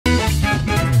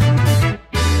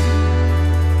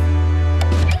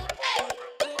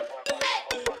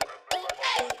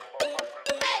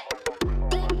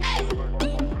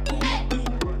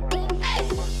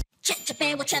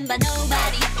全把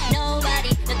nobody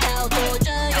的逃脱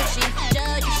这游戏，陷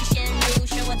入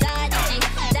漩涡再晋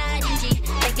级，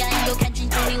才敢够看清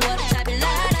楚你我的差别。啦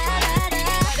啦啦啦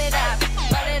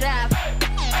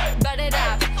 ，Put it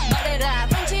up，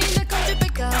放弃你的恐惧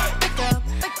 ，Pick up，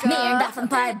迷人大反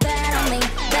派 ，Bet on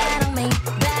me，Bet on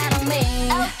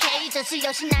me。OK， 这是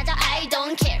游戏，那叫 I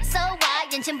don't care。So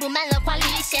what？ 眼前布满了华丽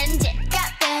仙剑。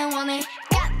Goddamn want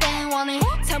me，Goddamn want me，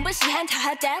 从不稀罕讨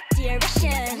好的第二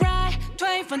线。Right，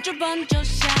 推翻剧本就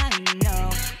像 No，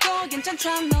 苟延残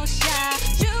喘落下，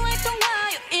虚伪童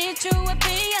话有一句我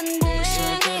必演的。不是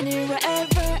给你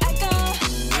wherever I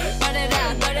go。Put it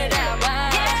up，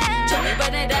 全力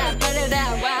put it up，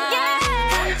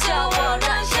 看着我沦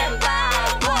陷吧，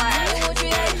我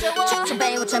去爱着我，全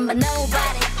被我承办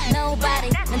Nobody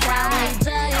能逃离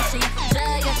这游戏，陷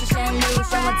入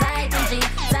漩涡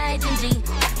再晋级，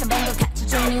看本都看清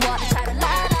楚你我的差别。啦啦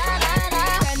啦啦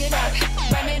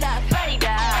 ，Burn it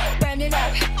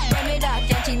up，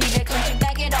 扬起你的空气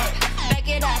 ，Back it up，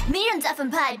 迷人再反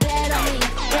派 ，Bet on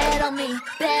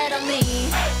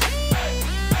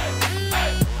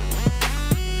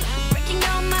me。Breaking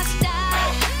all my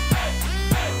style，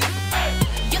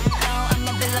 You know I'm a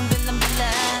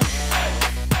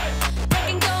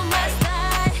villain。Breaking all my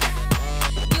style，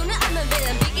 You know I'm a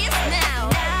villain biggest now。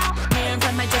迷人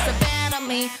反派就是 Bet on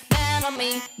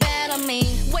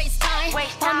me。Waste time，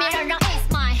 画面让 Ace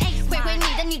mine， 回你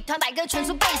的女团百个全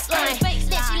速 baseline，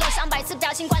 练习了上百次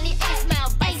表情管理 Ace smile，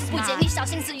 不见你小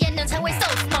心思也能成为 so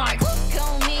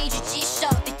smart。Call me 去棘手，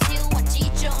第七我击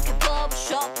中，开破不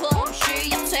说破，不需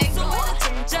要脆弱。挣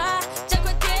扎，这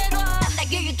块铁落。I'm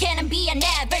like you cannot be a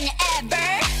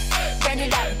never。Burn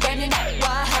it up， 哇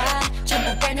哈，全部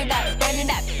burn it up，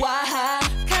 哇哈，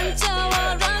看着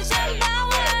我沦陷吧，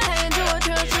太远处我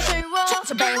却是水我，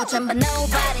全被我承办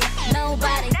Nobody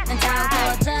能逃脱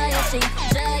这游戏，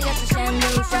陷入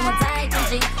漩涡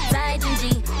再晋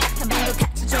级，看本都看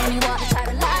清楚你我的差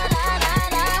别。啦啦啦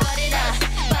啦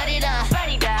 ，Put it up，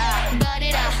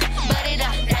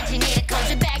 燃起你的口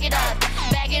水 ，Back it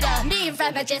up， 迷人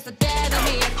反派角色 Bet on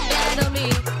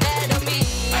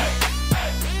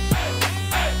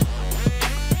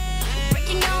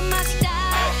me。Breaking all my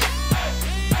style，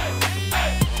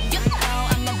 You know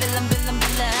I'm a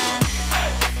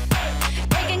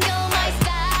villain。Breaking all my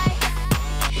style，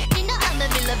 You know I'm a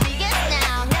villain biggest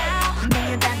now。迷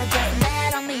人反派角色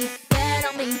Bet on me。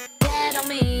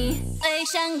飞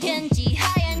向天际，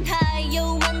海沿海，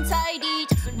油门踩地，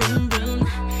加速 vroom vroom，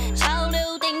 潮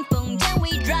流顶峰间 we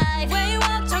drive， 为我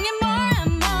从眼 more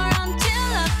and more on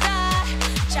till I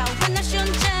die， 召唤那瞬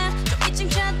间，就已经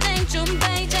确定准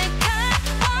备揭开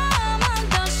我们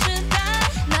的时代。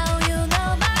Now you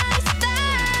know my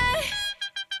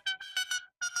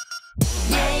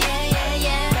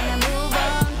style。Yeah， gonna move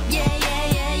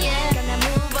on。Yeah， gonna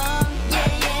move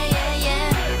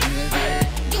on。Yeah，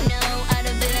 You know I'm a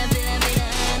villain。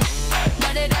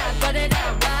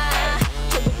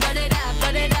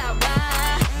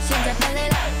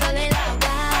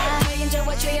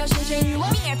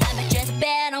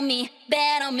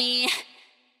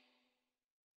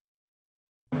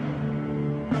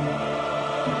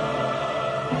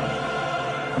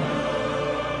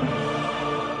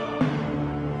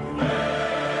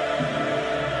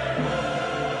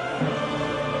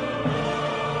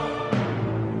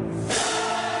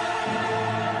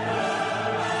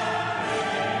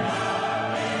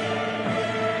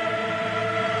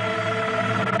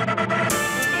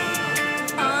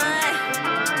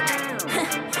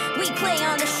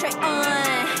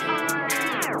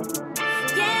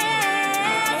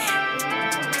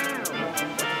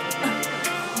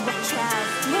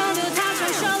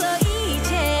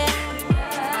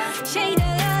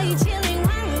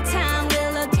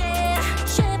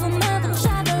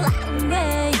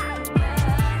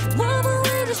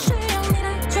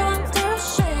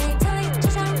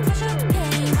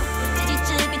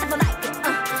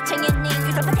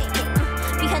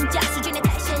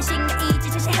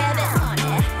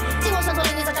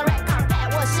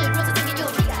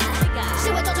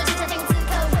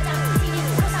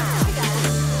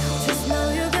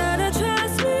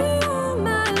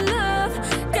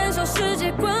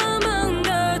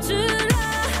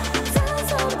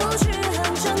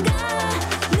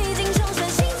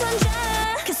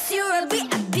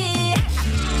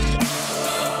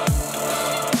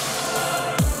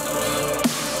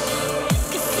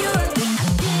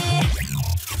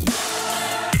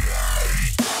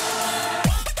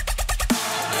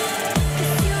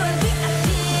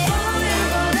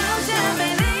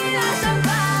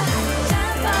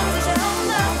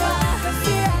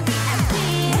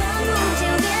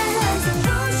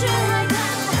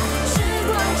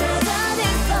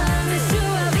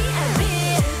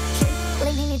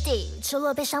失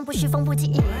落悲伤不需丰富记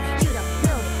忆 You don't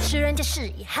know 世人皆是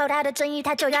以好大的正义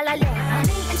他就要来练你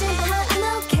眼睛百合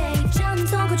I'm OK 只要你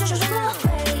痛苦就说出来